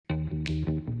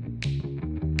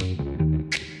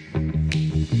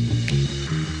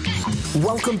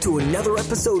Welcome to another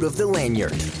episode of The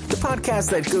Lanyard, the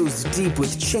podcast that goes deep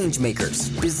with change makers,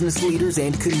 business leaders,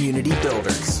 and community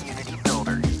builders.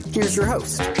 Here's your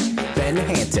host, Ben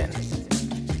Hanton.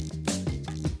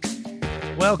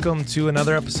 Welcome to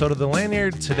another episode of The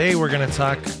Lanyard. Today we're going to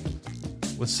talk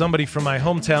with somebody from my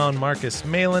hometown. Marcus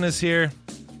Mahlen is here.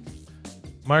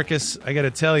 Marcus, I got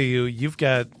to tell you, you've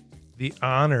got the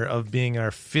honor of being our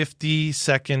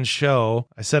 52nd show.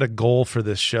 I set a goal for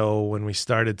this show when we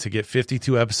started to get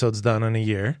 52 episodes done in a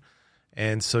year.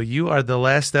 And so you are the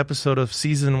last episode of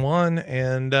season 1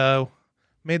 and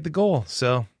made the goal.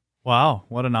 So wow,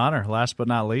 what an honor. Last but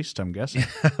not least, I'm guessing.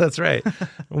 that's right.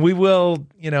 We will,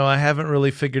 I haven't really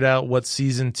figured out what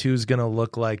season 2 is going to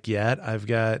look like yet. I've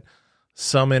got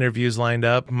some interviews lined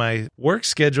up. My work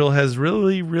schedule has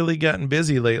really gotten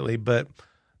busy lately, but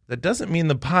that doesn't mean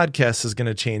the podcast is going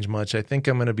to change much. I think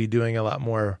I'm going to be doing a lot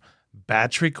more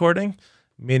batch recording,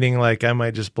 meaning like I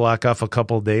might just block off a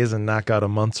couple of days and knock out a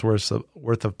month's worth of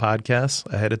podcasts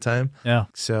ahead of time. Yeah.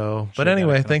 So, but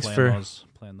anyway, thanks for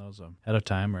plan those ahead of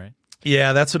time, right?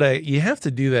 Yeah, that's what you have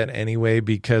to do that anyway,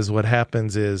 because what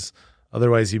happens is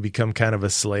otherwise you become kind of a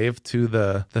slave to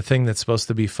the thing that's supposed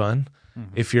to be fun.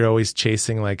 Mm-hmm. If you're always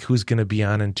chasing like who's going to be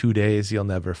on in 2 days, you'll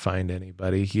never find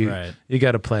anybody. You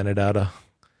got to plan it out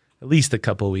at least a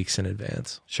couple of weeks in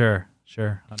advance. Sure.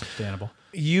 Understandable.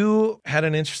 You had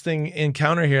an interesting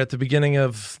encounter here at the beginning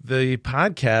of the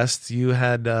podcast. You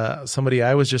had somebody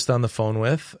I was just on the phone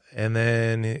with, and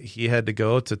then he had to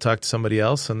go to talk to somebody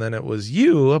else, and then it was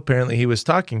you, apparently, he was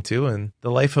talking to, and the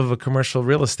life of a commercial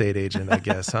real estate agent, I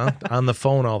guess, huh? On the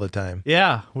phone all the time.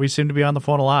 Yeah, we seem to be on the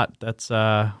phone a lot. That's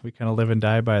we kind of live and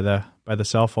die by the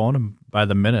cell phone and by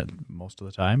the minute most of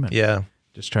the time. And yeah.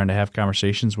 Just trying to have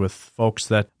conversations with folks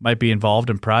that might be involved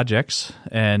in projects.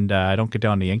 And I don't get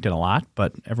down to Yankton a lot,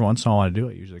 but every once in a while I want to do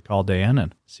it. Usually call Dan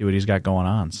and see what he's got going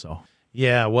on. So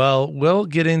yeah, well, we'll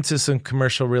get into some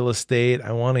commercial real estate.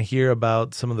 I want to hear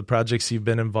about some of the projects you've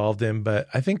been involved in. But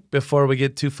I think before we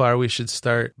get too far, we should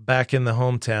start back in the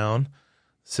hometown.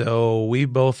 So we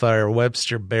both are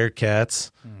Webster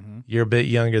Bearcats. Mm-hmm. You're a bit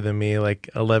younger than me, like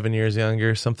 11 years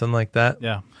younger, something like that.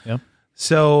 Yeah, yep.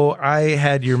 So I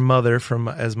had your mother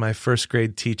as my first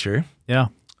grade teacher. Yeah.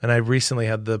 And I recently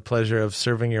had the pleasure of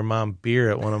serving your mom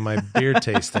beer at one of my beer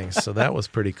tastings. So that was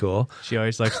pretty cool. She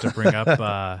always likes to bring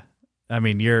up,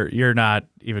 you're not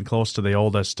even close to the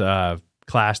oldest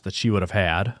class that she would have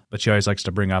had, but she always likes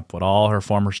to bring up what all her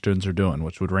former students are doing,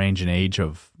 which would range in age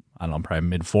of, I don't know, probably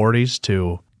mid-40s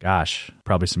to,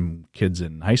 probably some kids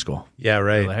in high school. Yeah,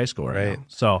 right. Early high school right now.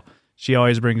 So she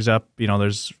always brings up,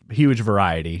 there's a huge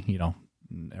variety,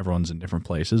 everyone's in different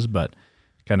places, but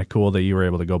kind of cool that you were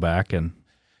able to go back and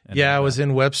yeah, I was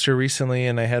in Webster recently,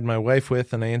 and I had my wife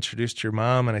with, and I introduced your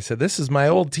mom, and I said, this is my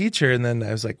old teacher, and then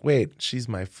I was like, wait, she's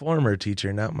my former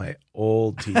teacher, not my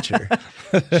old teacher.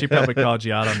 She probably called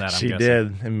you out on that, I'm guessing. She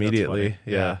did, immediately,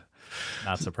 yeah.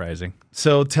 Not surprising.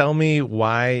 So tell me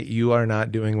why you are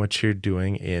not doing what you're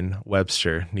doing in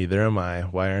Webster. Neither am I.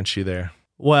 Why aren't you there?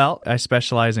 Well, I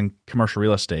specialize in commercial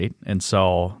real estate, and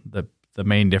so the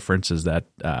main difference is that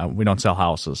we don't sell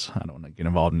houses. I don't want to get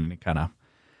involved in any kind of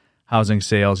housing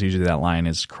sales. Usually that line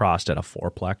is crossed at a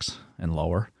fourplex and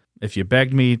lower. If you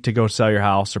begged me to go sell your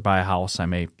house or buy a house, I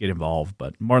may get involved,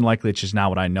 but more than likely it's just not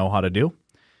what I know how to do.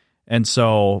 And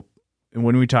so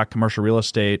when we talk commercial real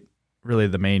estate, really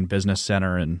the main business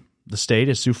center in the state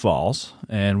is Sioux Falls,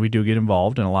 and we do get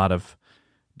involved in a lot of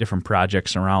different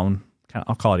projects around,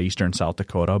 I'll call it eastern South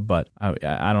Dakota, but I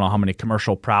don't know how many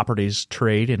commercial properties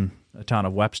trade in the town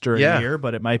of Webster a year,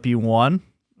 but it might be one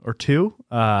or two.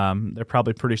 They're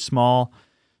probably pretty small.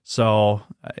 So,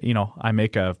 I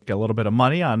make a little bit of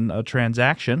money on a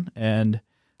transaction, and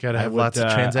gotta have lots of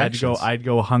transactions. I'd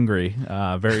go hungry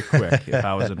very quick if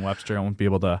I was in Webster. I won't be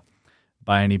able to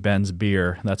buy any Ben's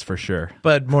beer, that's for sure.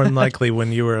 But more than likely,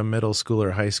 when you were a middle schooler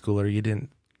or high schooler, you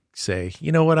didn't say,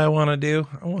 you know what I want to do?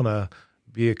 I want to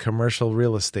be a commercial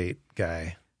real estate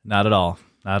guy. Not at all.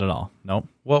 Nope.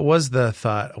 What was the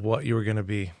thought of what you were going to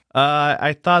be?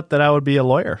 I thought that I would be a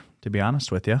lawyer, to be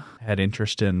honest with you. I had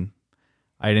interest in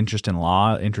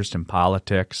law, interest in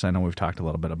politics. I know we've talked a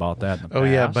little bit about that in the past. Oh,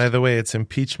 yeah. By the way, it's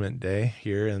impeachment day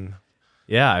here in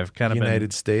I've kind of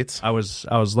United States. I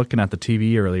was looking at the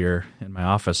TV earlier in my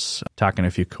office, talking to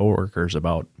a few coworkers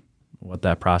about what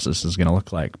that process is going to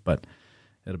look like, but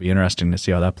it'll be interesting to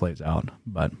see how that plays out.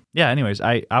 But yeah, anyways,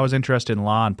 I was interested in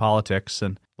law and politics,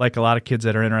 and like a lot of kids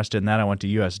that are interested in that, I went to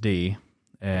USD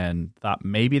and thought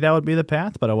maybe that would be the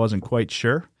path, but I wasn't quite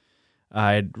sure.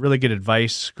 I had really good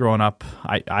advice growing up.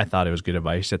 I thought it was good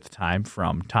advice at the time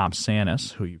from Tom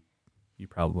Sanis, who you you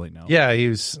probably know. Yeah, he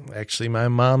was actually my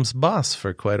mom's boss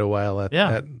for quite a while at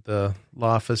the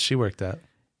law office she worked at.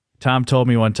 Tom told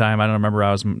me one time, I don't remember,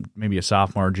 I was maybe a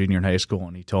sophomore or junior in high school,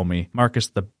 and he told me, Marcus,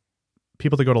 the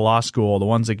people that go to law school, the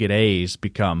ones that get A's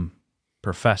become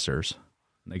professors.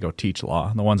 They go teach law.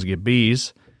 And the ones that get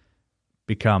B's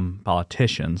become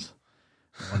politicians.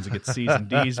 The ones that get C's and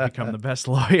D's become the best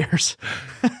lawyers.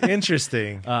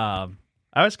 Interesting. I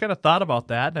always kind of thought about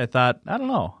that, and I thought, I don't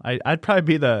know. I'd probably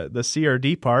be the C or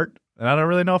D part, and I don't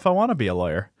really know if I want to be a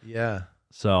lawyer. Yeah.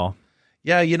 So...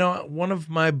 Yeah, one of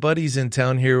my buddies in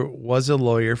town here was a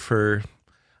lawyer for,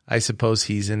 I suppose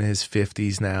he's in his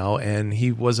 50s now, and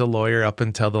he was a lawyer up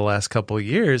until the last couple of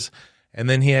years, and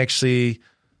then he actually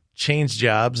changed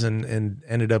jobs and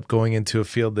ended up going into a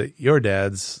field that your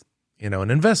dad's, an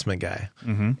investment guy.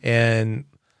 Mm-hmm. And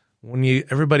when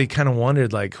everybody kind of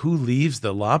wondered, like, who leaves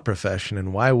the law profession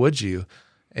and why would you?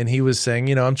 And he was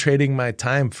saying, I'm trading my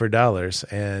time for dollars,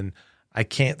 and I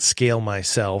can't scale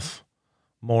myself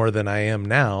more than I am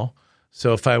now.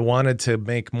 So if I wanted to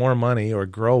make more money or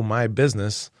grow my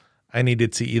business, I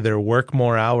needed to either work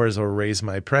more hours or raise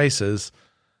my prices.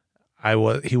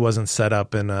 He wasn't set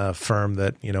up in a firm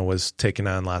that, was taking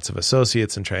on lots of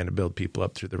associates and trying to build people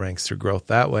up through the ranks through growth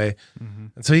that way. Mm-hmm.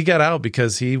 And so he got out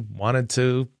because he wanted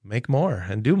to make more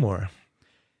and do more.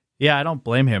 Yeah, I don't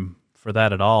blame him for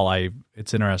that at all.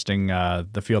 It's interesting.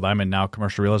 The field I'm in now,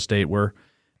 commercial real estate, we're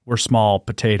small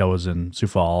potatoes in Sioux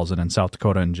Falls and in South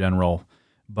Dakota in general,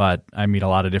 but I meet a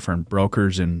lot of different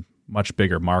brokers in much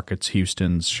bigger markets,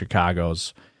 Houston's,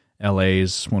 Chicago's,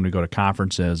 LA's, when we go to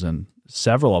conferences, and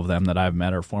several of them that I've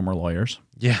met are former lawyers.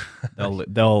 Yeah.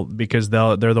 Because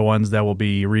they're the ones that will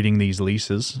be reading these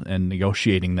leases and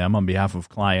negotiating them on behalf of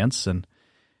clients and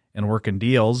working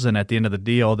deals, and at the end of the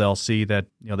deal, they'll see that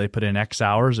they put in X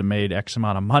hours and made X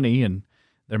amount of money, and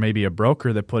there may be a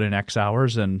broker that put in X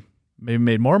hours and maybe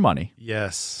made more money.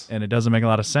 Yes. And it doesn't make a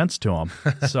lot of sense to them.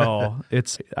 So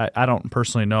I don't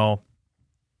personally know.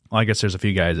 Well, I guess there's a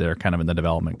few guys that are kind of in the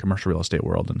development commercial real estate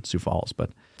world in Sioux Falls,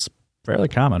 but it's fairly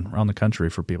common around the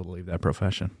country for people to leave that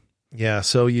profession. Yeah.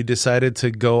 So you decided to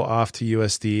go off to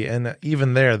USD. And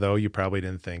even there, though, you probably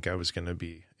didn't think I was going to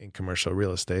be in commercial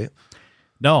real estate.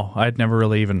 No, I'd never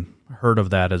really even heard of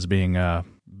that as being a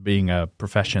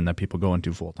profession that people go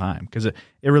into full time, because it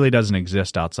really doesn't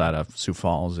exist outside of Sioux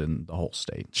Falls in the whole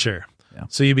state. Sure. Yeah.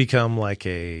 So you become like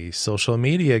a social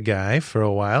media guy for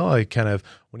a while.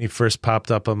 When you first popped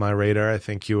up on my radar, I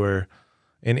think you were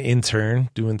an intern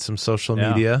doing some social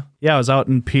media. Yeah, I was out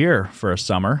in Pierre for a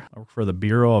summer. I worked for the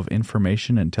Bureau of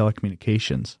Information and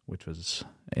Telecommunications, which was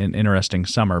an interesting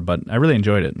summer, but I really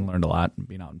enjoyed it and learned a lot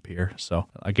being out in Pierre. So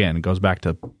again, it goes back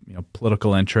to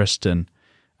political interest, and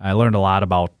I learned a lot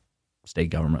about state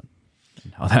government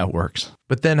and how that works.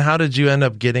 But then how did you end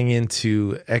up getting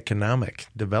into economic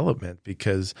development?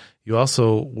 Because you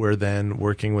also were then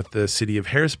working with the city of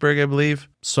Harrisburg, I believe.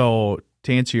 So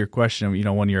to answer your question,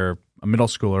 when you're a middle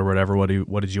schooler or whatever, what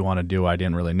did you want to do? I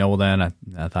didn't really know then.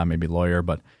 I thought maybe lawyer,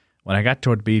 but when I got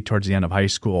towards the end of high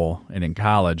school and in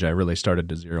college, I really started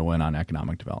to zero in on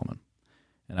economic development.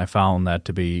 And I found that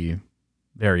to be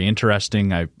very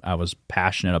interesting. I was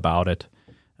passionate about it.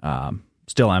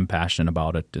 Still am passionate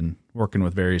about it, and working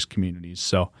with various communities.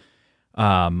 So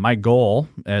my goal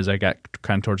as I got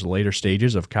kind of towards the later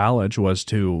stages of college was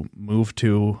to move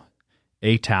to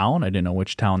a town. I didn't know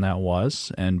which town that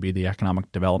was, and be the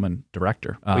economic development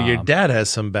director. Well, your dad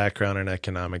has some background in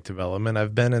economic development.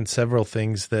 I've been in several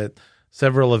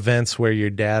events where your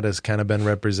dad has kind of been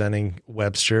representing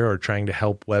Webster or trying to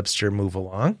help Webster move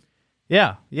along.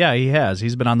 Yeah, he has.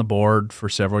 He's been on the board for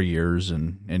several years,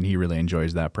 and he really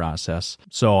enjoys that process.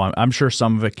 So I'm sure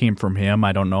some of it came from him.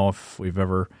 I don't know if we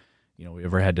ever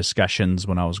had discussions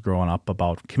when I was growing up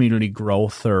about community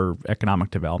growth or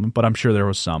economic development, but I'm sure there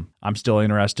was some. I'm still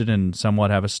interested and somewhat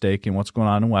have a stake in what's going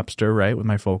on in Webster, right, with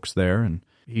my folks there, and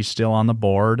he's still on the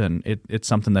board, and it's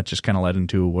something that just kind of led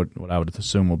into what I would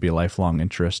assume will be a lifelong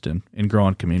interest in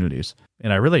growing communities.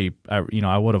 And I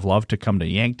would have loved to come to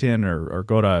Yankton or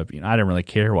go to, I didn't really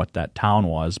care what that town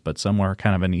was, but somewhere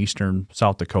kind of in eastern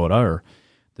South Dakota or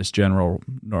this general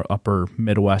upper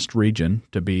Midwest region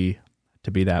to be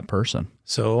that person.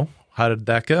 So how did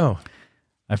that go?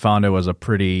 I found it was a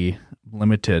pretty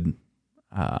limited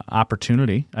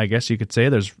opportunity, I guess you could say.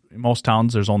 In most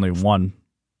towns, there's only one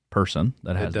person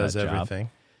that does that job. Everything.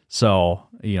 So,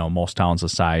 most towns the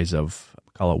size of,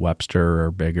 call it Webster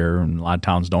or bigger, and a lot of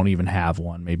towns don't even have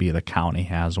one. Maybe the county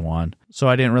has one. So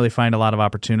I didn't really find a lot of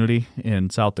opportunity in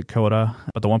South Dakota,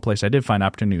 but the one place I did find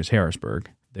opportunity was Harrisburg.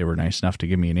 They were nice enough to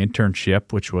give me an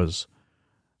internship, which was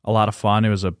a lot of fun. It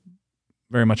was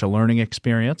very much a learning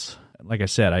experience. like I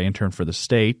said, I interned for the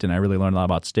state, and I really learned a lot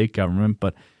about state government.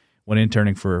 But when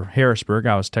interning for Harrisburg,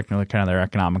 I was technically kind of their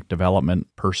economic development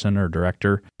person or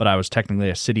director, but I was technically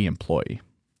a city employee.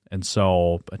 And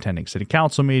so attending city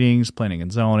council meetings, planning and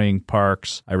zoning,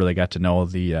 parks, I really got to know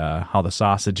the how the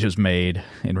sausage is made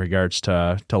in regards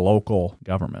to local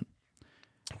government.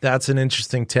 That's an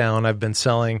interesting town. I've been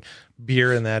selling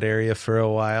beer in that area for a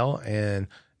while, and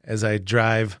as I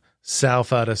drive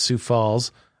south out of Sioux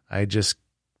Falls, I just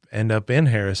end up in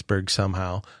Harrisburg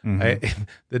somehow.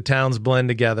 The towns blend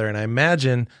together, and I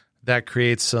imagine that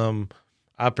creates some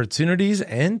opportunities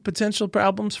and potential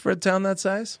problems for a town that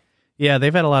size. Yeah,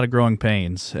 they've had a lot of growing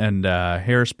pains, and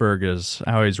Harrisburg is,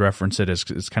 I always reference it as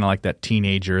it's kind of like that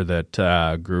teenager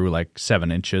that grew like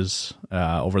 7 inches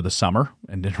over the summer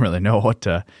and didn't really know what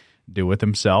to do with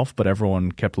himself, but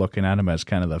everyone kept looking at him as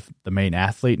kind of the main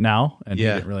athlete now, and he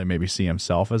didn't really maybe see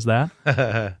himself as that.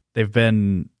 They've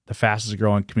been the fastest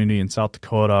growing community in South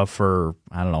Dakota for,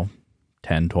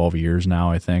 10, 12 years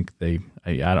now, I think.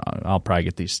 I'll probably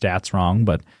get these stats wrong,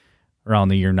 but around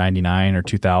the year 99 or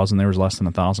 2000, there was less than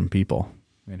 1,000 people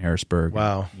in Harrisburg.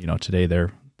 Wow. Today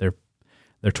their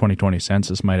 2020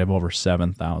 census might have over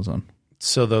 7,000.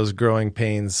 So those growing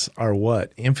pains are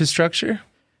what? Infrastructure?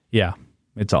 Yeah,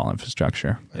 it's all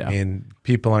infrastructure. Yeah. I mean,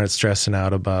 people aren't stressing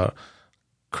out about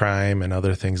crime and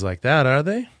other things like that, are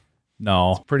they?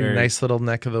 No. It's a pretty nice little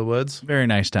neck of the woods. Very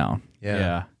nice town.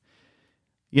 Yeah.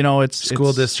 It's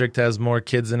school district has more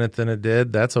kids in it than it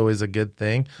did. That's always a good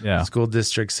thing. Yeah. School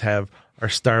districts are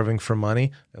starving for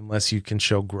money unless you can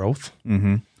show growth.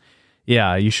 Mm-hmm.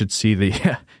 Yeah, you should see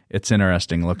it's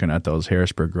interesting looking at those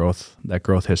Harrisburg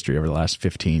growth history over the last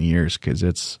 15 years because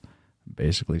it's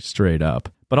basically straight up.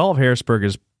 But all of Harrisburg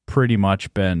has pretty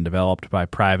much been developed by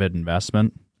private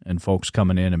investment and folks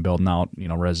coming in and building out,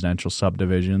 residential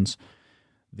subdivisions.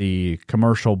 The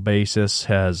commercial basis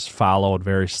has followed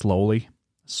very slowly.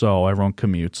 So everyone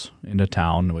commutes into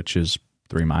town, which is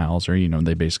 3 miles, or,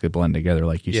 they basically blend together,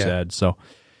 like you said. So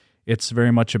it's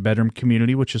very much a bedroom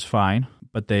community, which is fine.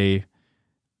 But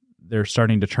they're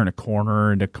starting to turn a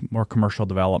corner into more commercial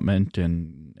development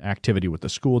and activity with the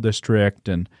school district.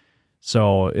 And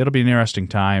so it'll be an interesting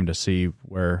time to see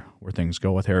where things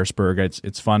go with Harrisburg.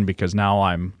 It's fun because now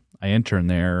I interned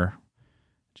there,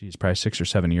 probably 6 or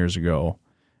 7 years ago.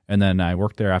 And then I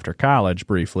worked there after college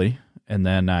briefly. And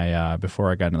then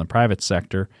before I got in the private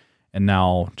sector, and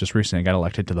now just recently I got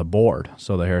elected to the board,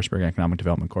 so the Harrisburg Economic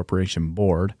Development Corporation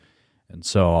board. And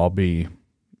so I'll be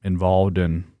involved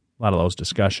in a lot of those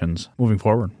discussions moving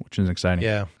forward, which is exciting.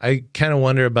 Yeah. I kind of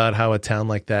wonder about how a town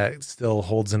like that still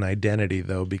holds an identity,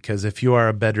 though, because if you are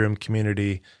a bedroom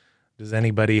community, does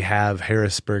anybody have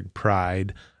Harrisburg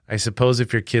pride? I suppose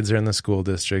if your kids are in the school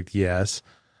district, yes.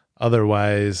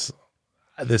 Otherwise,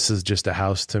 this is just a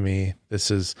house to me.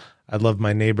 I love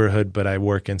my neighborhood, but I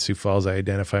work in Sioux Falls. I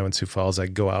identify with Sioux Falls. I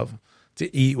go out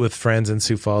to eat with friends in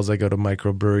Sioux Falls. I go to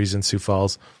microbreweries in Sioux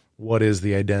Falls. What is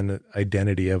the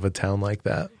identity of a town like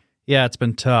that? Yeah, it's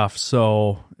been tough.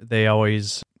 So they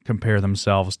always compare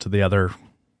themselves to the other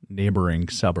neighboring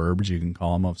suburbs, you can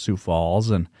call them, of Sioux Falls.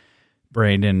 And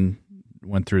Brandon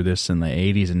went through this in the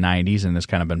 80s and 90s and has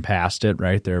kind of been past it,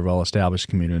 right? They're a well-established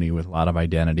community with a lot of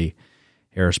identity.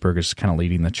 Harrisburg is kind of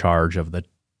leading the charge of the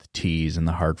T's and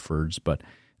the Hartfords, but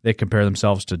they compare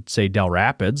themselves to, say, Del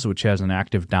Rapids, which has an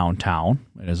active downtown.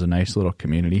 It is a nice little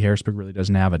community. Harrisburg really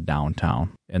doesn't have a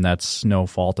downtown, and that's no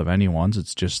fault of anyone's.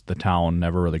 It's just the town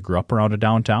never really grew up around a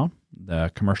downtown.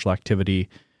 The commercial activity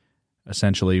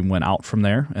essentially went out from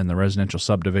there, and the residential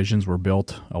subdivisions were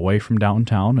built away from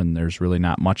downtown, and there's really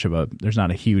not there's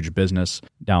not a huge business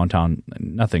downtown,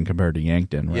 nothing compared to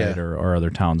Yankton, right, or other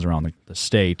towns around the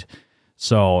state.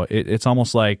 So it's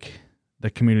almost like the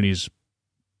community's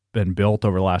been built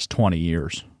over the last 20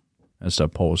 years as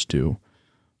opposed to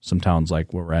some towns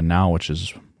like where we're at now, which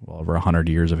is over 100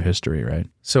 years of history, right?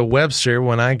 So Webster,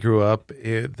 when I grew up,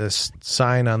 the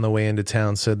sign on the way into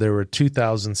town said there were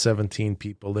 2,017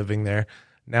 people living there.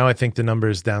 Now I think the number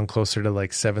is down closer to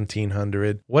like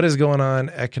 1,700. What is going on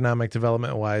economic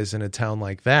development-wise in a town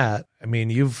like that? I mean,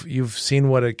 you've seen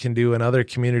what it can do in other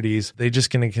communities. They just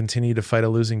going to continue to fight a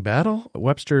losing battle?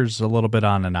 Webster's a little bit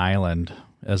on an island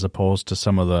as opposed to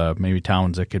some of the maybe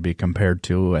towns that could be compared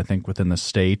to, I think, within the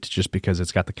state, just because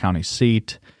it's got the county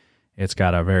seat. It's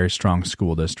got a very strong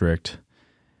school district.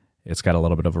 It's got a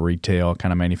little bit of a retail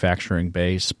kind of manufacturing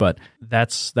base, but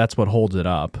that's what holds it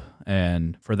up.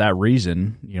 And for that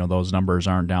reason, those numbers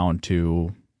aren't down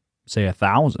to, say,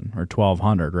 1,000 or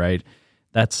 1,200, right?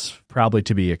 That's probably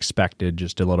to be expected,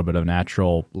 just a little bit of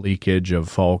natural leakage of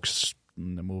folks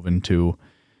moving to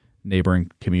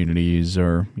neighboring communities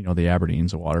or, the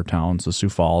Aberdeens, the Watertowns, the Sioux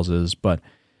Fallses. But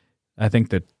I think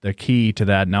that the key to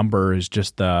that number is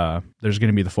just there's going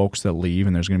to be the folks that leave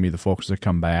and there's going to be the folks that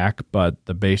come back. But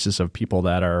the basis of people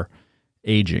that are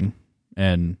aging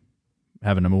and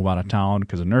having to move out of town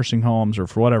because of nursing homes or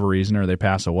for whatever reason, or they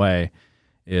pass away,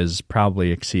 is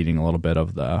probably exceeding a little bit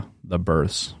of the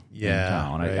births in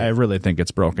town. Right. I really think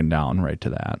it's broken down right to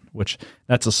that, which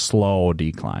that's a slow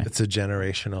decline. It's a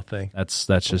generational thing. That's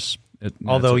just it.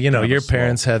 Although, your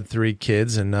parents had 3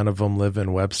 kids and none of them live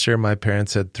in Webster. My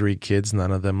parents had 3 kids.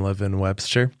 None of them live in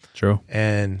Webster. True.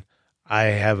 And I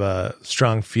have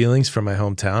strong feelings for my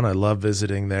hometown. I love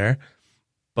visiting there,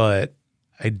 but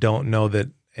I don't know that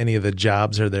any of the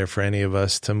jobs are there for any of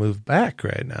us to move back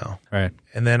right now. Right.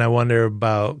 And then I wonder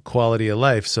about quality of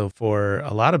life. So for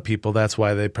a lot of people, that's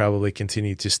why they probably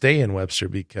continue to stay in Webster,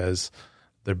 because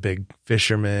they're big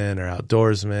fishermen or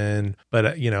outdoorsmen. But,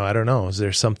 I don't know. Is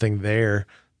there something there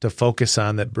to focus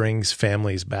on that brings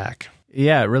families back?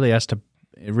 Yeah, it really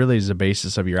is the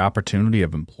basis of your opportunity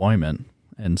of employment.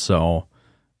 And so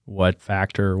what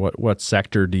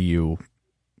sector do you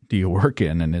work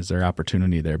in, and is there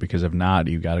opportunity there? Because if not,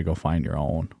 you got to go find your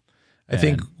own. I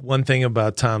think one thing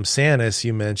about Tom Sanis,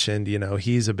 you mentioned,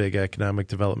 he's a big economic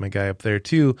development guy up there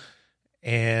too.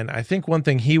 And I think one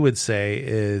thing he would say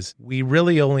is we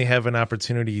really only have an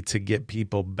opportunity to get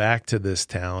people back to this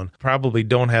town, probably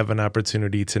don't have an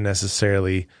opportunity to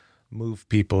necessarily move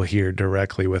people here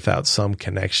directly without some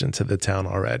connection to the town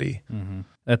already. Mm-hmm.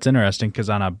 That's interesting because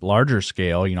on a larger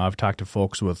scale, I've talked to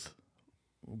folks with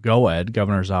GOED,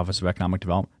 Governor's Office of Economic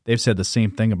Development. They've said the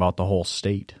same thing about the whole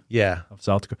state of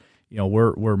South Dakota.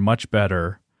 We're much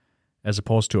better as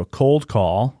opposed to a cold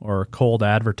call or a cold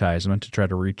advertisement to try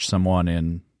to reach someone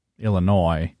in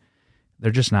Illinois.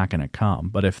 They're just not going to come.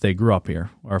 But if they grew up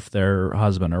here, or if their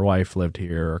husband or wife lived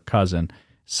here, or cousin,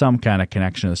 some kind of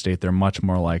connection to the state, they're much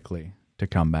more likely to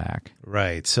come back.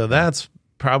 Right. So that's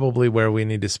probably where we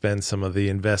need to spend some of the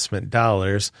investment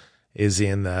dollars, is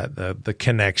in the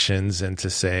connections, and to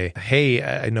say, hey,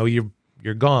 I know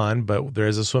you're gone, but there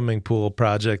is a swimming pool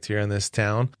project here in this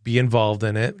town. Be involved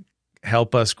in it.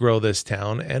 Help us grow this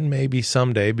town. And maybe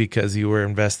someday, because you were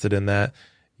invested in that,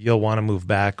 you'll want to move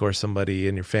back, or somebody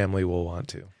in your family will want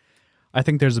to. I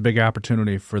think there's a big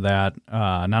opportunity for that,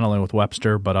 not only with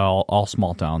Webster, but all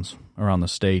small towns around the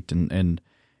state, and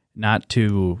not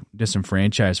to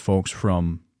disenfranchise folks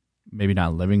from maybe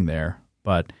not living there,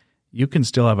 but you can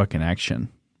still have a connection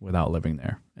without living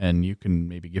there. And you can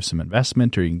maybe give some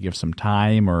investment, or you can give some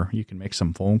time, or you can make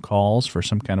some phone calls for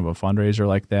some kind of a fundraiser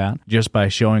like that. Just by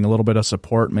showing a little bit of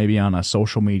support, maybe on a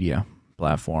social media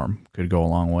platform, could go a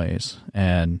long ways.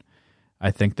 And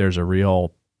I think there's a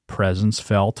real presence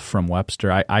felt from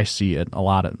Webster. I see it a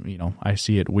lot. I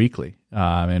see it weekly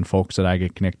in folks that I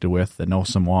get connected with that know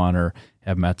someone or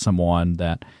have met someone,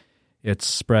 that it's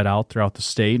spread out throughout the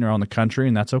state and around the country,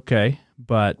 and that's okay.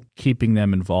 But keeping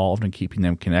them involved and keeping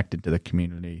them connected to the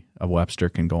community of Webster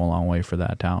can go a long way for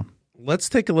that town. Let's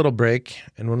take a little break,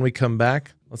 and when we come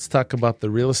back, let's talk about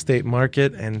the real estate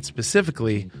market and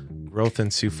specifically growth in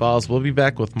Sioux Falls. We'll be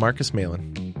back with Marcus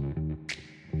Mahlen.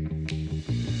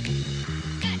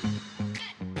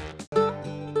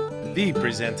 The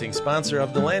presenting sponsor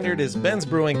of The Lanyard is Ben's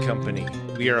Brewing Company.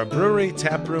 We are a brewery,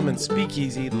 tap room, and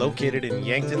speakeasy located in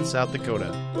Yankton, South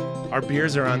Dakota. Our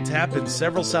beers are on tap in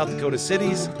several South Dakota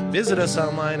cities. Visit us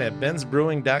online at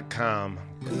bensbrewing.com.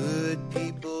 Good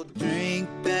people drink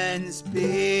Ben's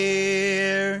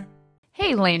beer.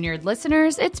 Hey, Lanyard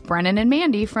listeners, it's Brennan and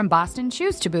Mandy from Boston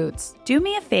Shoes to Boots. Do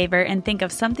me a favor and think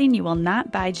of something you will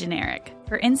not buy generic.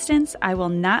 For instance, I will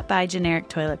not buy generic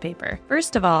toilet paper.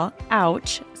 First of all,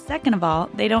 ouch. Second of all,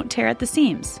 they don't tear at the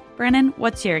seams. Brennan,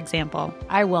 what's your example?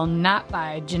 I will not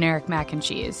buy generic mac and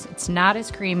cheese. It's not as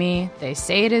creamy. They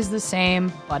say it is the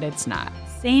same, but it's not.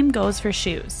 Same goes for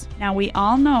shoes. Now, we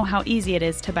all know how easy it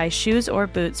is to buy shoes or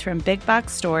boots from big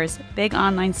box stores, big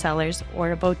online sellers,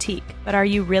 or a boutique. But are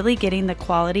you really getting the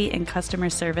quality and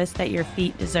customer service that your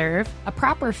feet deserve? A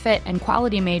proper fit and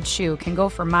quality-made shoe can go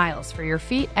for miles for your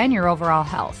feet and your overall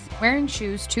health. Wearing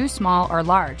shoes too small or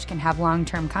large can have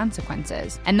long-term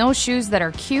consequences. And those shoes that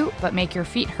are cute but make your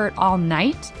feet hurt all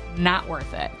night, not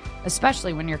worth it.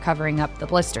 Especially when you're covering up the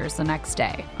blisters the next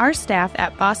day. Our staff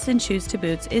at Boston Shoes to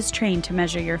Boots is trained to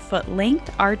measure your foot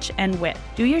length, arch, and width.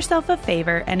 Do yourself a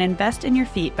favor and invest in your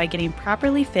feet by getting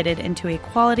properly fitted into a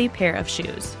quality pair of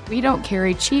shoes. We don't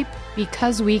carry cheap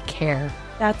because we care.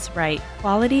 That's right.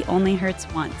 Quality only hurts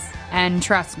once. And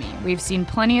trust me, we've seen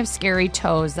plenty of scary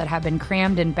toes that have been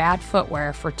crammed in bad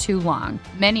footwear for too long.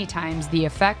 Many times the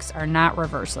effects are not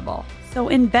reversible. So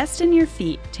invest in your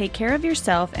feet, take care of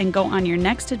yourself, and go on your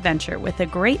next adventure with a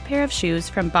great pair of shoes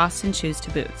from Boston Shoes to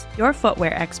Boots, your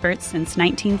footwear experts since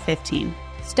 1915.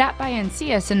 Stop by and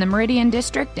see us in the Meridian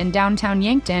District in downtown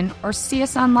Yankton, or see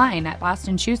us online at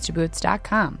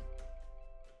bostonshoestoboots.com.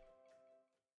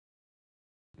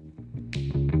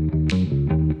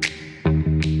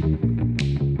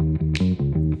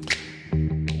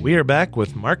 We are back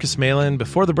with Marcus Mahlen.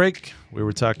 Before the break, we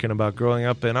were talking about growing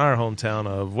up in our hometown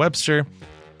of Webster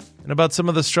and about some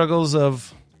of the struggles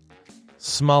of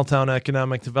small town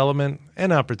economic development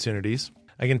and opportunities.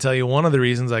 I can tell you one of the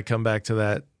reasons I come back to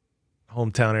that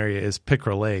hometown area is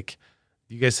Pickerel Lake.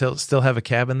 Do you guys still have a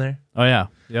cabin there? Oh, yeah.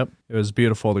 Yep. It was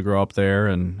beautiful to grow up there,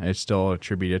 and I still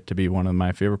attribute it to be one of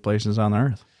my favorite places on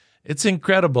earth. It's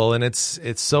incredible, and it's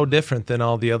so different than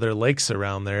all the other lakes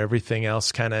around there. Everything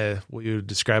else kind of, what you would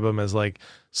describe them as like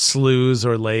sloughs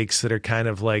or lakes that are kind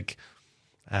of like,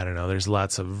 I don't know, there's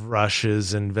lots of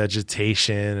rushes and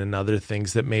vegetation and other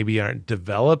things that maybe aren't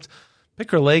developed.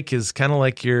 Pickerel Lake is kind of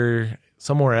like you're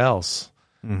somewhere else.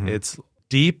 Mm-hmm. It's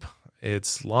deep,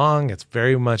 it's long, it's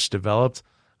very much developed.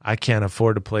 I can't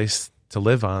afford a place to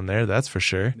live on there, that's for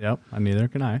sure. Yep, neither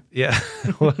can I. Yeah,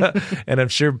 and I'm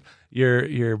sure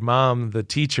your mom, the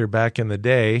teacher back in the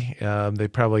day, they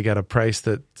probably got a price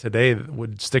that today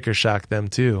would sticker shock them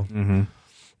too. Mm-hmm.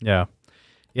 Yeah,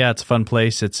 it's a fun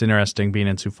place. It's interesting being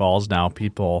in Sioux Falls now.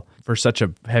 People, for such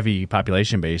a heavy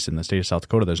population base in the state of South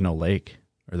Dakota, there's no lake,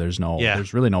 or there's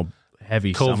really no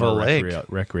heavy summer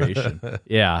recreation.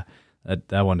 Yeah,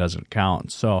 that one doesn't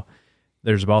count. So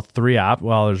there's about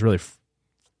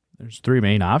there's three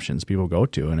main options people go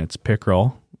to, and it's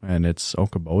Pickerel, and it's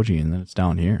Okoboji, and then it's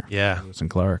down here. Yeah. Lewis and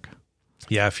Clark.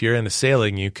 Yeah, if you're into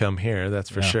sailing, you come here, that's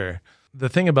for sure. The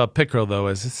thing about Pickerel, though,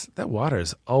 is that water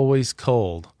is always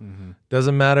cold. Mm-hmm.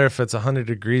 Doesn't matter if it's 100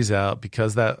 degrees out,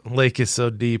 because that lake is so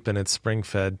deep and it's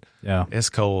spring-fed. Yeah. It's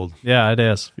cold. Yeah, it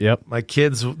is. Yep. My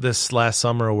kids this last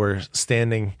summer were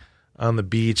standing on the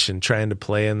beach and trying to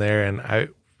play in there, and I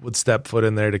would step foot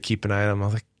in there to keep an eye on them. I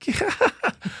was like,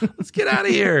 let's get out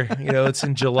of here. It's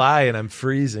in July and I'm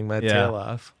freezing my tail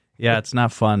off. Yeah, it's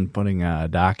not fun putting a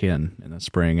dock in the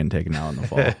spring and taking it out in the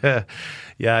fall.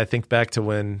 Yeah, I think back to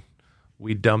when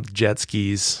we dumped jet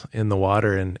skis in the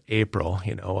water in April.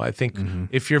 I think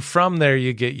if you're from there,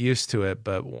 you get used to it.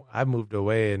 But I moved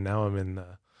away, and now I'm in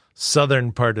the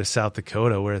southern part of South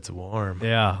Dakota where it's warm.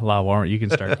 Yeah, a lot warmer. You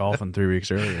can start golfing 3 weeks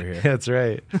earlier here. That's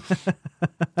right.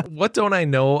 What don't I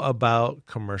know about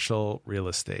commercial real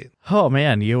estate? Oh,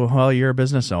 man, you're a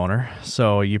business owner,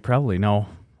 so you probably know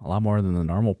a lot more than the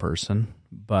normal person.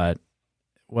 But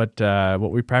what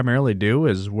we primarily do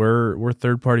is we're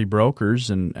third-party brokers,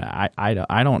 and I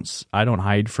don't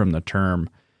hide from the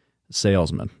term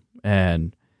salesman.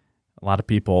 And a lot of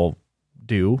people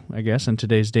do, I guess, in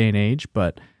today's day and age,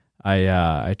 but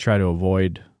I try to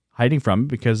avoid hiding from it,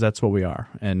 because that's what we are,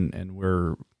 and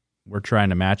we're trying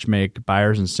to matchmake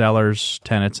buyers and sellers,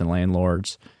 tenants and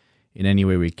landlords in any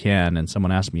way we can. And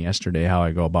someone asked me yesterday how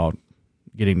I go about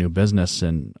getting new business,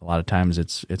 and a lot of times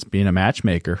it's being a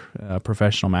matchmaker, a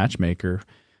professional matchmaker,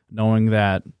 knowing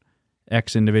that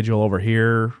X individual over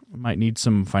here might need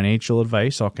some financial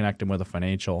advice, I'll connect him with a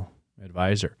financial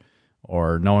advisor,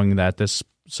 or knowing that this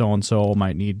so-and-so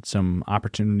might need some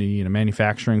opportunity in a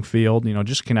manufacturing field,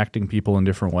 just connecting people in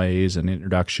different ways and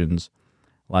introductions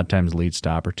a lot of times leads to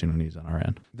opportunities on our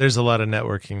end. There's a lot of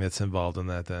networking that's involved in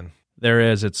that then. There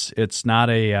is. It's not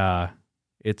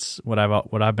it's what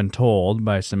I've been told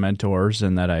by some mentors,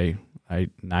 and that I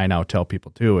now tell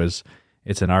people too, is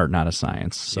it's an art, not a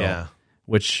science. So,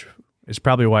 which is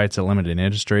probably why it's a limited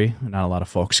industry. Not a lot of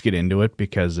folks get into it,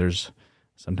 because there's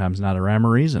sometimes not a rhyme or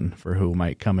reason for who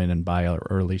might come in and buy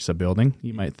or lease a building.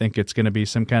 You might think it's going to be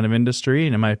some kind of industry,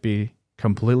 and it might be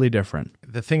completely different.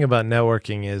 The thing about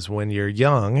networking is when you're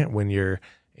young, when you're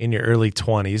in your early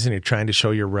 20s and you're trying to show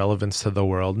your relevance to the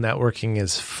world, networking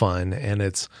is fun and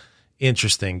it's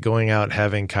interesting. Going out,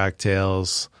 having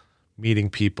cocktails,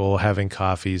 meeting people, having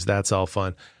coffees, that's all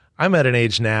fun. I'm at an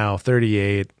age now,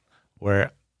 38,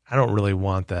 where I don't really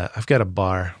want that. I've got a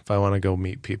bar if I want to go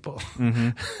meet people.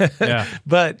 Mm-hmm. Yeah.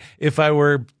 But if I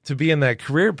were to be in that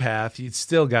career path, you'd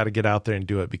still got to get out there and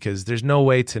do it, because there's no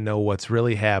way to know what's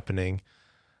really happening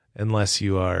unless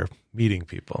you are meeting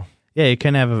people. Yeah, you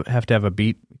kind of have to have a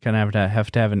beat. You kind of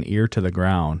have to have an ear to the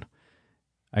ground.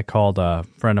 I called a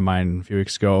friend of mine a few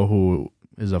weeks ago who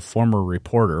is a former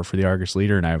reporter for the Argus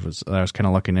Leader, and I was kind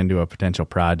of looking into a potential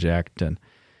project, and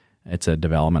it's a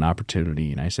development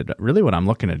opportunity. And I said, really what I'm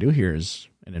looking to do here is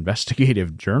an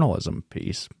investigative journalism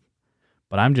piece,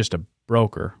 but I'm just a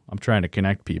broker. I'm trying to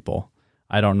connect people.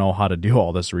 I don't know how to do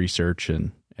all this research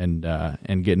and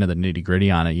get into the nitty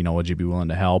gritty on it. Would you be willing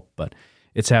to help? But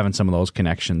it's having some of those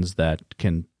connections that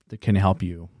can help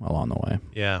you along the way.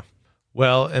 Yeah.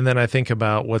 Well, and then I think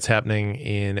about what's happening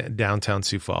in downtown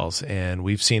Sioux Falls, and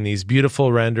we've seen these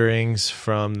beautiful renderings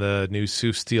from the new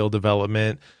Sioux Steel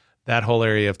development. That whole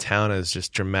area of town has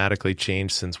just dramatically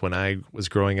changed since when I was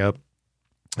growing up.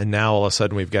 And now all of a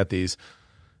sudden we've got these,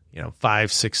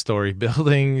 5-6 story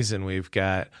buildings, and we've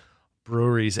got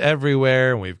breweries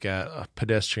everywhere, and we've got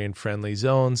pedestrian friendly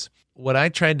zones. What I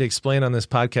tried to explain on this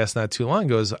podcast not too long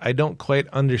ago is I don't quite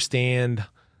understand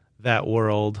that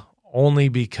world, only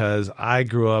because I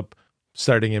grew up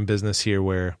starting in business here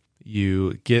where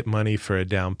you get money for a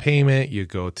down payment, you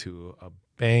go to a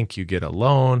bank, you get a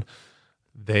loan,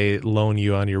 they loan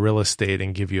you on your real estate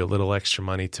and give you a little extra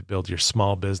money to build your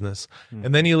small business.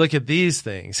 And then you look at these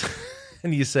things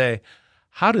and you say,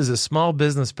 how does a small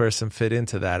business person fit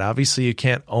into that? Obviously, you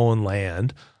can't own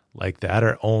land like that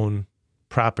or own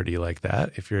property like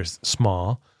that if you're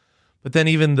small. But then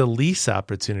even the lease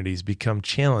opportunities become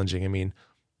challenging. I mean,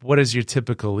 what is your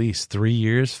typical lease? 3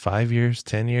 years, 5 years,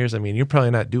 10 years? I mean, you're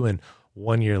probably not doing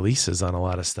 1-year leases on a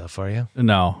lot of stuff, are you?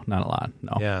 No, not a lot.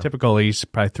 No. Yeah. Typical lease,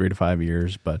 probably 3 to 5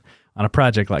 years. But on a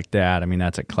project like that, I mean,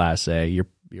 that's a Class A.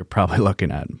 You're probably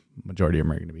looking at, majority of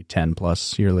them are going to be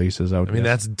 10+ year leases. I mean,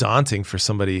 that's daunting for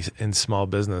somebody in small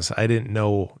business. I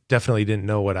definitely didn't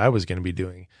know what I was going to be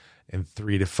doing in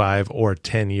 3 to 5 or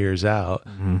 10 years out.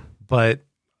 Mm-hmm. But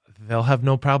they'll have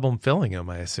no problem filling them,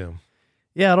 I assume.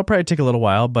 Yeah, it'll probably take a little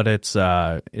while, but it's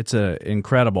an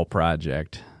incredible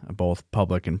project, both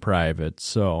public and private.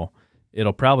 So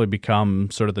it'll probably become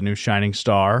sort of the new shining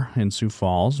star in Sioux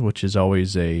Falls, which is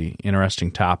always a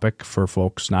interesting topic for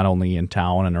folks not only in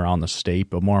town and around the state,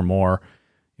 but more and more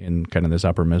in kind of this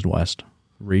upper Midwest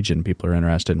region. People are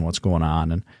interested in what's going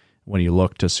on. And when you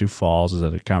look to Sioux Falls,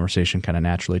 the conversation kind of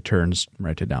naturally turns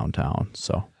right to downtown.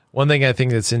 So one thing I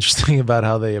think that's interesting about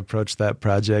how they approach that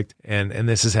project, and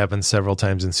this has happened several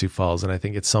times in Sioux Falls, and I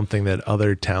think it's something that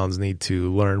other towns need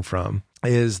to learn from,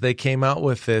 is they came out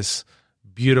with this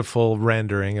beautiful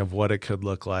rendering of what it could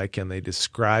look like, and they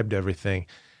described everything.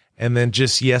 And then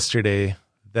just yesterday,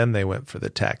 then they went for the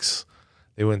tax.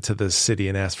 They went to the city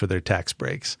and asked for their tax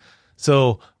breaks.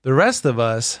 So the rest of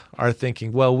us are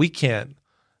thinking, well, we can't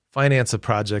finance a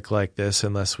project like this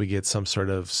unless we get some sort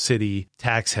of city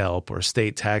tax help or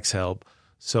state tax help.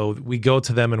 So we go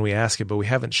to them and we ask it, but we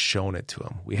haven't shown it to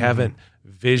them. We haven't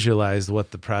visualized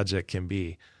what the project can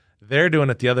be. They're doing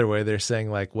it the other way. They're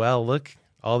saying like, well, look,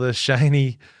 all this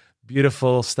shiny,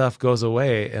 beautiful stuff goes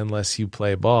away unless you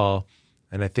play ball.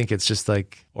 And I think it's just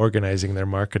like organizing their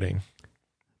marketing.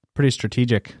 Pretty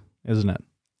strategic, isn't it?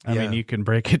 I mean, you can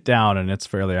break it down and it's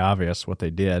fairly obvious what they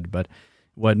did, but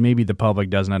what maybe the public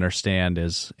doesn't understand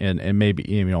is, and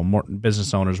maybe more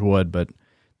business owners would, but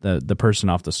the person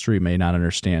off the street may not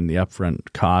understand the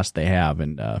upfront cost they have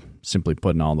in simply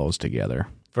putting all those together.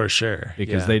 For sure,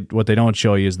 because what they don't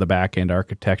show you is the back end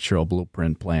architectural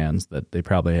blueprint plans that they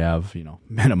probably have,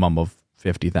 minimum of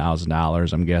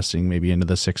 $50,000. I'm guessing maybe into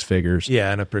the six figures.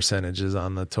 Yeah, and a percentage is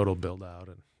on the total build out.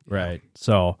 Right,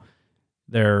 so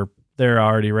they're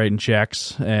already writing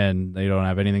checks and they don't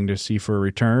have anything to see for a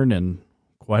return in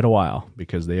quite a while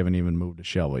because they haven't even moved a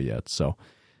shovel yet. So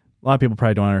a lot of people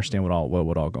probably don't understand what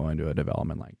would all go into a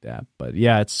development like that. But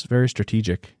yeah, it's very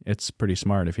strategic. It's pretty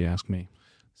smart if you ask me.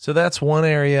 So that's one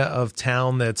area of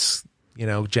town that's,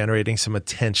 generating some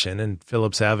attention, and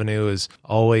Phillips Avenue is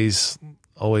always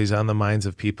on the minds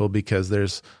of people because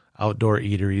there's outdoor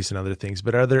eateries and other things.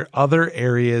 But are there other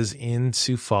areas in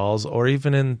Sioux Falls or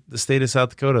even in the state of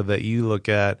South Dakota that you look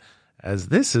at as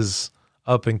this is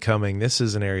up and coming, this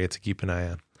is an area to keep an eye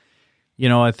on?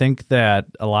 I think that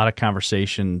a lot of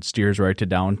conversation steers right to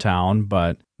downtown,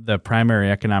 but the primary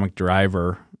economic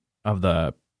driver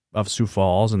of Sioux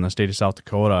Falls and the state of South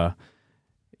Dakota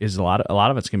is a lot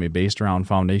of it's going to be based around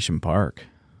Foundation Park,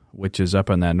 which is up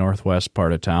in that northwest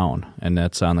part of town, and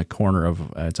that's on the corner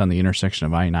of it's on the intersection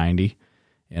of I-90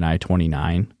 and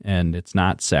I-29, and it's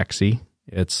not sexy.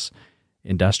 It's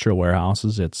industrial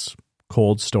warehouses. It's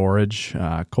cold storage,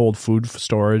 cold food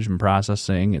storage and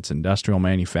processing. It's industrial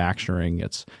manufacturing.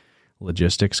 It's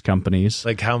logistics companies.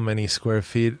 Like how many square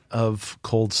feet of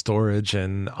cold storage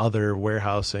and other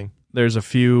warehousing? There's a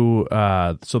few.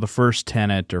 So the first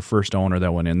tenant or first owner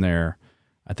that went in there,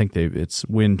 I think it's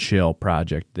Wind Chill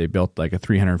Project. They built like a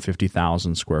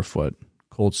 350,000 square foot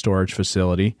cold storage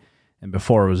facility. And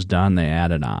before it was done, they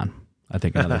added on, I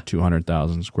think, another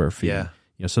 200,000 square feet. Yeah.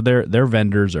 So their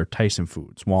vendors are Tyson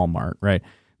Foods, Walmart, right?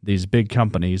 These big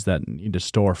companies that need to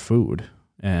store food,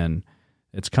 and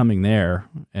it's coming there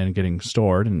and getting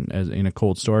stored in a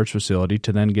cold storage facility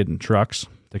to then get in trucks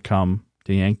to come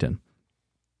to Yankton,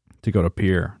 to go to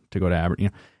Pierre, to go to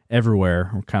Aberdeen,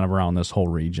 everywhere, kind of around this whole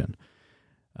region.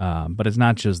 But it's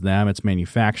not just them; it's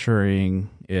manufacturing.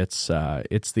 It's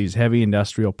these heavy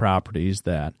industrial properties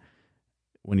that,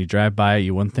 when you drive by it,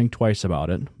 you wouldn't think twice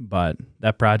about it. But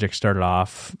that project started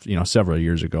off, several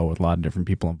years ago with a lot of different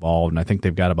people involved, and I think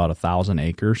they've got about 1,000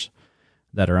 acres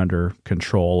that are under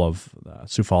control of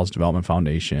Sioux Falls Development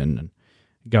Foundation, and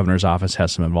the governor's office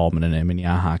has some involvement in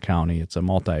Minnehaha County. It's a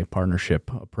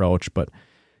multi-partnership approach, but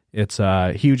it's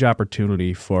a huge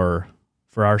opportunity for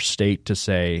our state to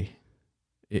say,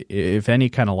 if any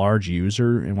kind of large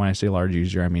user, and when I say large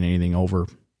user, I mean anything over,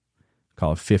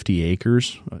 call it 50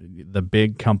 acres, the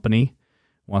big company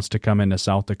wants to come into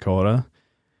South Dakota.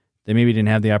 They maybe didn't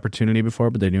have the opportunity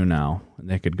before, but they do now, and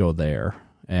they could go there.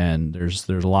 And there's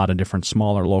a lot of different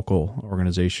smaller local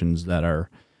organizations that are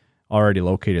already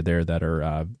located there that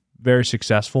are very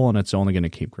successful, and it's only going to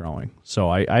keep growing. So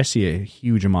I see a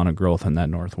huge amount of growth in that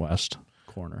northwest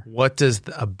corner. What does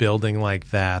a building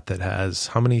like that has,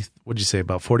 how many, would you say,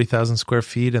 about 40,000 square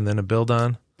feet and then a build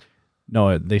on?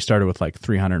 No, they started with like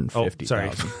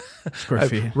 350,000 square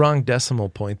feet. Wrong decimal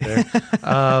point there. It's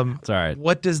all right.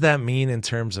 What does that mean in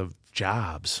terms of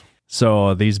jobs?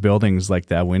 So these buildings like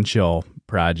that Winchell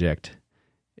project,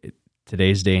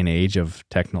 today's day and age of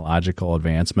technological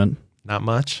advancement, not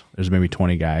much. There's maybe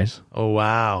 20 guys. Oh,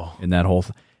 wow. In that whole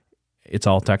it's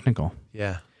all technical.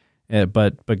 Yeah.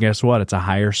 But guess what? It's a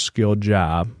higher skilled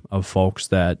job of folks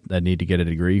that need to get a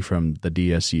degree from the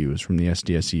DSUs, from the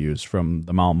SDSUs, from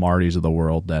the Mount Martys of the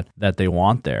world that they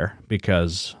want there,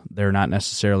 because they're not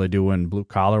necessarily doing blue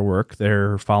collar work.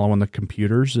 They're following the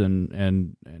computers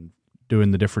and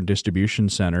doing the different distribution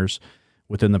centers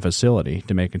within the facility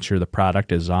to making sure the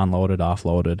product is onloaded,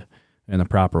 offloaded in the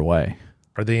proper way.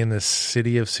 Are they in the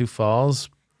city of Sioux Falls?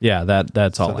 Yeah,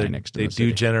 that's all next to the city. They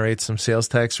do generate some sales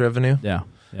tax revenue? Yeah.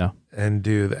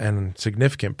 And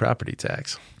significant property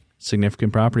tax.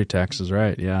 Significant property taxes,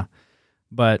 right, yeah.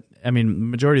 But, I mean, the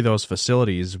majority of those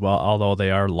facilities, well, although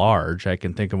they are large, I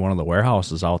can think of one of the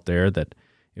warehouses out there that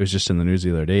it was just in the news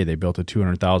the other day. They built a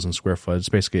 200,000 square foot, it's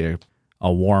basically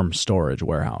a warm storage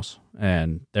warehouse.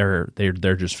 And they're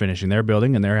just finishing their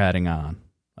building, and they're adding on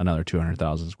another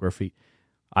 200,000 square feet.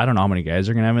 I don't know how many guys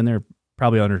they're going to have in there,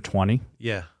 probably under 20.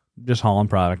 Yeah. Just hauling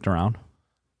product around.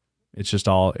 It's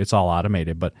all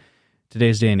automated. But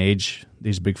today's day and age,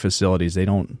 these big facilities, they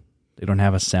don't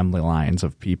have assembly lines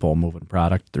of people moving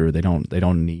product through. They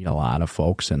don't need a lot of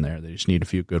folks in there. They just need a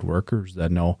few good workers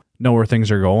that know where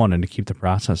things are going and to keep the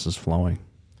processes flowing.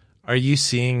 Are you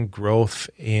seeing growth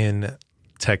in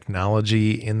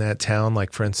technology in that town?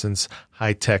 Like, for instance,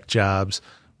 high-tech jobs.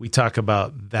 We talk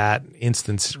about that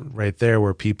instance right there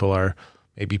where people are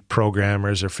maybe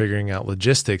programmers or figuring out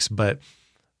logistics, but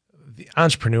the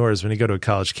entrepreneurs, when you go to a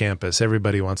college campus,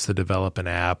 everybody wants to develop an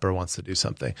app or wants to do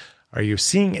something. Are you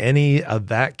seeing any of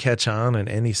that catch on in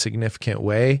any significant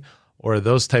way, or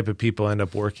those type of people end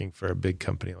up working for a big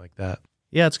company like that?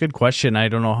 Yeah, it's a good question. I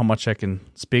don't know how much I can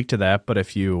speak to that, but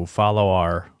if you follow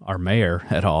our mayor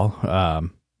at all,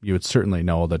 you would certainly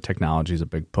know that technology is a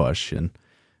big push in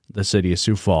the city of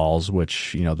Sioux Falls,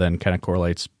 which then kind of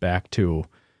correlates back to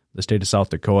the state of South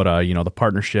Dakota. The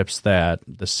partnerships that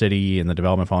the city and the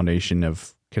Development Foundation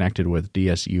have connected with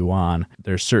DSU on.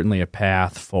 There's certainly a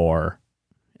path for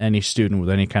any student with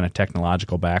any kind of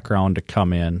technological background to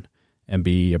come in and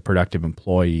be a productive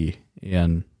employee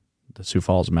in the Sioux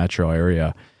Falls metro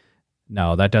area.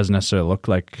 Now, that doesn't necessarily look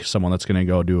like someone that's going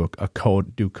to go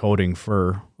do coding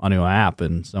for a new app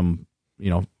in some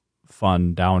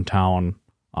fun downtown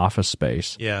office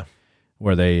space. Yeah.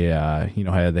 Where they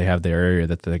they have their area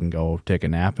that they can go take a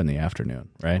nap in the afternoon,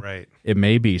 right? Right. It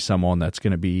may be someone that's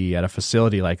going to be at a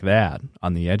facility like that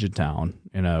on the edge of town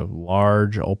in a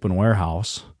large open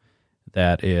warehouse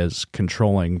that is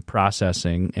controlling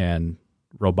processing and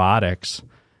robotics,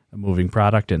 moving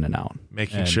product in and out.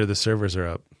 Making sure the servers are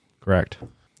up. Correct.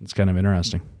 It's kind of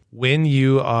interesting. When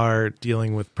you are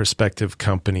dealing with prospective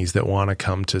companies that want to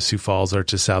come to Sioux Falls or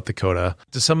to South Dakota,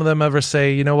 do some of them ever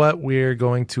say, you know what, we're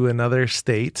going to another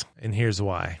state, and here's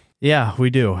why? Yeah, we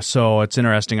do. So it's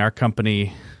interesting. Our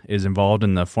company is involved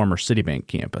in the former Citibank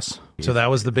campus. So that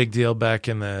was the big deal back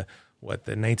in the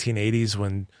 1980s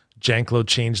when Janklow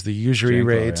changed the usury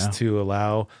rates to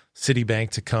allow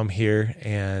Citibank to come here,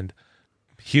 and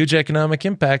huge economic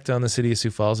impact on the city of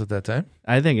Sioux Falls at that time.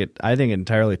 I think it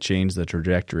entirely changed the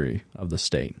trajectory of the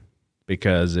state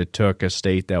because it took a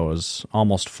state that was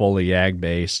almost fully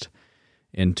ag-based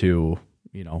into,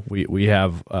 we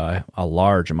have a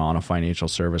large amount of financial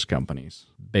service companies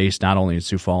based not only in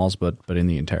Sioux Falls, but in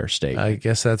the entire state. I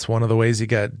guess that's one of the ways you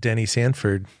got Denny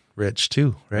Sanford rich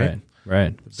too, right?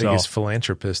 Right. The biggest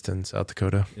philanthropist in South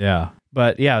Dakota. Yeah.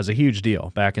 But yeah, it was a huge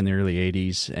deal back in the early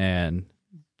 80s. And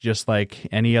just like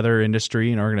any other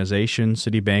industry and organization,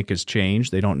 Citibank has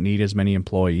changed. They don't need as many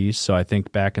employees. So I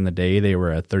think back in the day, they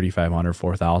were at 3,500,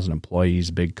 4,000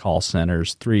 employees, big call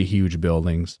centers, 3 huge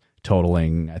buildings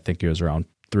totaling, I think it was around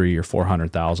 300,000 or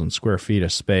 400,000 square feet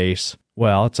of space.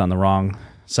 Well, it's on the wrong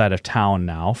side of town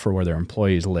now for where their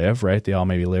employees live, right? They all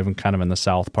maybe live in kind of in the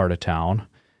south part of town,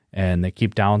 and they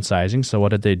keep downsizing. So what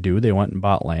did they do? They went and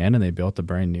bought land, and they built a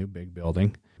brand new big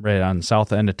building right on the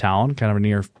south end of town, kind of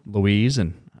near Louise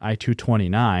and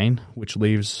I-229, which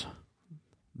leaves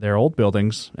their old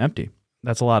buildings empty.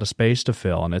 That's a lot of space to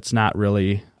fill, and it's not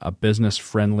really a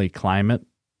business-friendly climate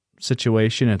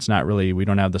situation. It's not really, we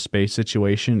don't have the space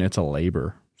situation. It's a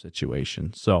labor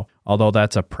situation. So although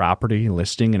that's a property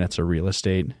listing and it's a real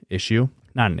estate issue,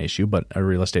 not an issue, but a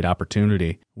real estate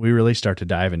opportunity, we really start to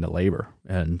dive into labor.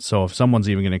 And so if someone's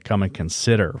even going to come and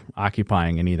consider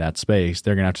occupying any of that space,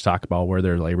 they're going to have to talk about where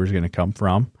their labor is going to come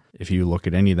from. If you look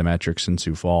at any of the metrics in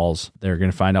Sioux Falls, they're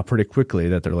going to find out pretty quickly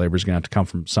that their labor is going to have to come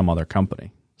from some other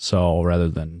company. So rather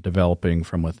than developing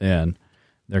from within,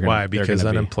 why? Because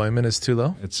unemployment is too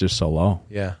low? It's just so low.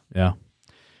 Yeah.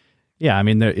 I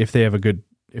mean, if they have a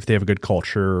good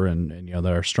culture and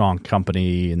they're a strong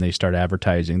company and they start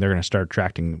advertising, they're going to start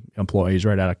attracting employees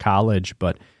right out of college.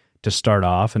 But to start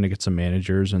off and to get some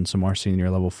managers and some more senior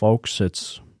level folks,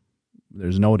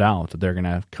 there's no doubt that they're going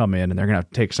to come in and they're going to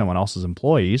take someone else's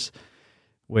employees,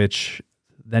 which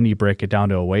then you break it down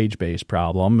to a wage-based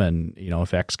problem. And,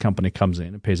 if X company comes in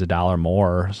and pays $1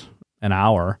 more an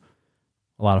hour,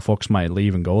 a lot of folks might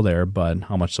leave and go there, but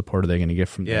how much support are they going to get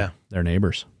from their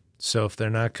neighbors? So if they're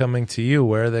not coming to you,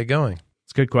 where are they going?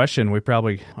 It's a good question. We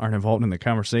probably aren't involved in the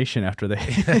conversation after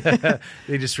they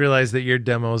they just realize that your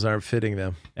demos aren't fitting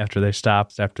them. After they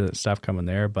stop coming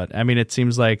there. But I mean, it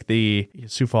seems like the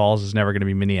Sioux Falls is never going to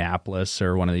be Minneapolis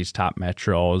or one of these top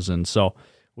metros, and so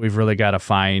we've really got to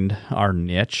find our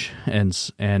niche.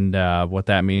 And what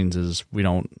that means is we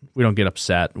don't get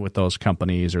upset with those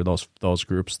companies or those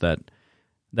groups that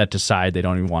decide they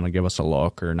don't even want to give us a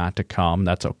look or not to come.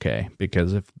 That's okay,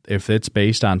 because if it's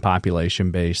based on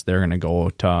population base, they're going to go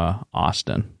to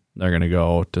Austin. They're going to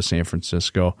go to San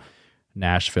Francisco,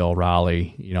 Nashville,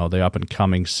 Raleigh, the up and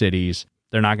coming cities.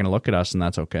 They're not going to look at us, and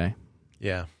that's okay.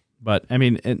 Yeah. But I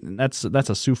mean, that's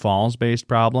a Sioux Falls based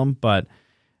problem, but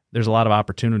there's a lot of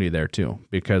opportunity there too,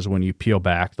 because when you peel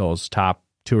back those top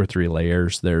 2 or 3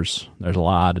 layers, there's a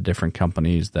lot of different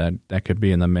companies that could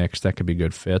be in the mix that could be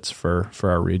good fits for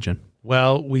our region.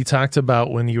 Well, we talked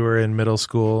about when you were in middle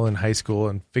school and high school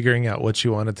and figuring out what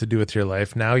you wanted to do with your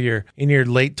life. Now you're in your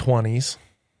late 20s.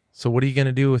 So what are you going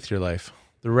to do with your life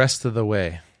the rest of the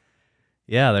way?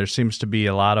 Yeah, there seems to be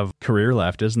a lot of career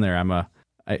left, isn't there?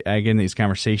 I get in these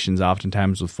conversations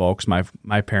oftentimes with folks.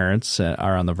 My parents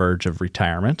are on the verge of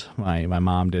retirement. My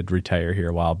mom did retire here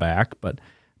a while back, but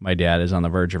my dad is on the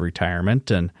verge of retirement,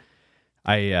 and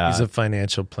he's a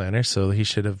financial planner, so he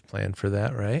should have planned for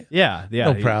that, right? Yeah.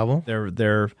 No problem.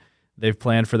 They've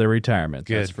planned for their retirement.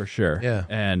 Good. That's for sure. Yeah.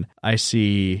 And I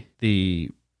see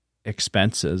the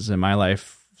expenses in my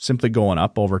life simply going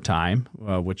up over time,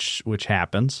 which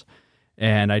happens,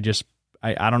 and I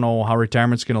don't know how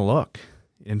retirement's going to look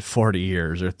in 40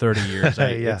 years or 30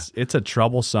 years. It's a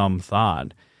troublesome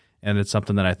thought, and it's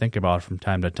something that I think about from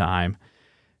time to time.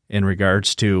 In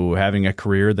regards to having a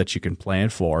career that you can plan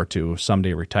for to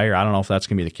someday retire. I don't know if that's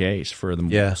going to be the case for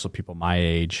most of people my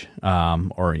age,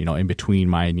 or in between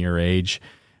my and your age,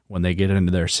 when they get into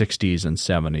their 60s and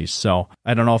 70s. So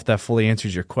I don't know if that fully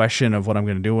answers your question of what I'm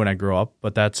going to do when I grow up,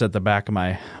 but that's at the back of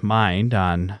my mind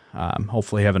on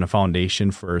hopefully having a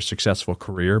foundation for a successful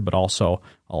career, but also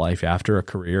a life after a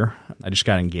career. I just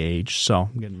got engaged, so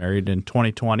I'm getting married in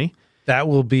 2020. That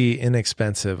will be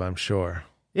inexpensive, I'm sure.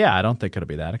 Yeah, I don't think it'll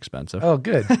be that expensive. Oh,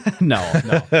 good. No.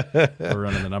 We're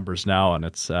running the numbers now, and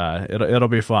it's it'll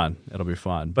be fun. It'll be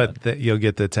fun. But you'll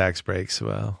get the tax breaks.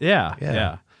 Well,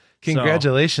 yeah.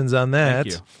 Congratulations on that.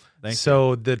 Thank you.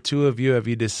 So the two of you, have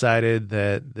you decided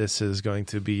that this is going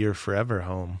to be your forever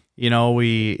home?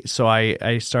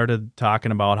 I started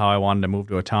talking about how I wanted to move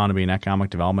to a town to be an economic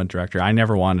development director. I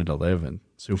never wanted to live in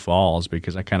Sioux Falls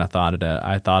because I kind of thought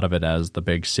of it as the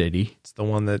big city. It's the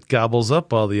one that gobbles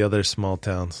up all the other small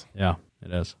towns. Yeah,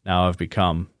 it is. Now I've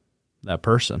become that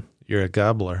person. You're a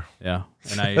gobbler. Yeah,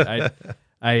 and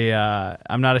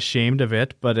I'm not ashamed of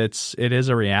it, but it is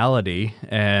a reality.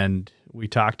 And we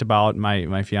talked about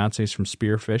my fiance's from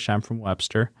Spearfish. I'm from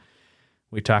Webster.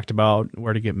 We talked about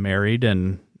where to get married,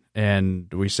 and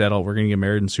we said, we're going to get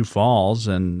married in Sioux Falls,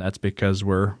 and that's because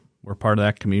we're part of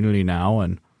that community now,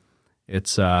 and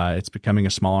it's becoming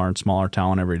a smaller and smaller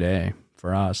town every day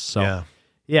for us. So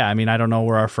yeah, I mean, I don't know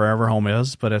where our forever home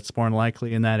is, but it's more than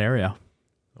likely in that area.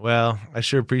 Well, I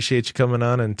sure appreciate you coming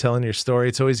on and telling your story.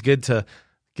 It's always good to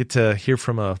get to hear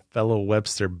from a fellow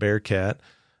Webster Bearcat.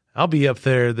 I'll be up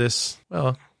there it's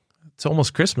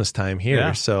almost Christmas time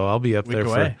here, so I'll be up there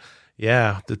for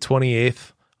the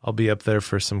 28th. I'll be up there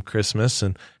for some Christmas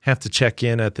and have to check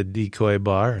in at the Decoy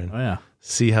Bar and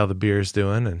see how the beer's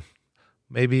doing, and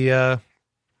maybe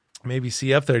see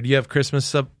you up there. Do you have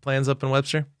Christmas plans up in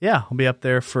Webster? Yeah, I'll be up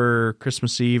there for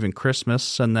Christmas Eve and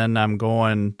Christmas, and then I'm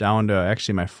going down to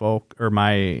actually my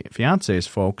fiance's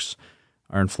folks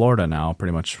are in Florida now,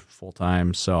 pretty much full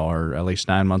time, or at least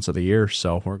 9 months of the year.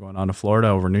 So we're going down to Florida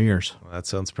over New Year's. Well, that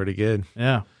sounds pretty good.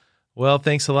 Yeah. Well,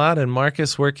 thanks a lot. And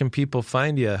Marcus, where can people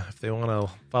find you if they want to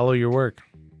follow your work?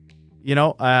 Maybe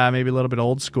a little bit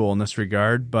old school in this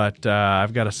regard, but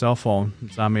I've got a cell phone.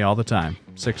 It's on me all the time.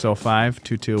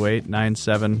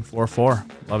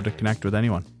 605-228-9744. Love to connect with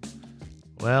anyone.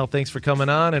 Well, thanks for coming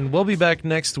on, and we'll be back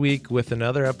next week with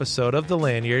another episode of The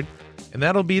Lanyard, and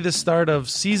that'll be the start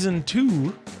of Season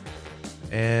 2,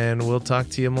 and we'll talk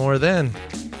to you more then.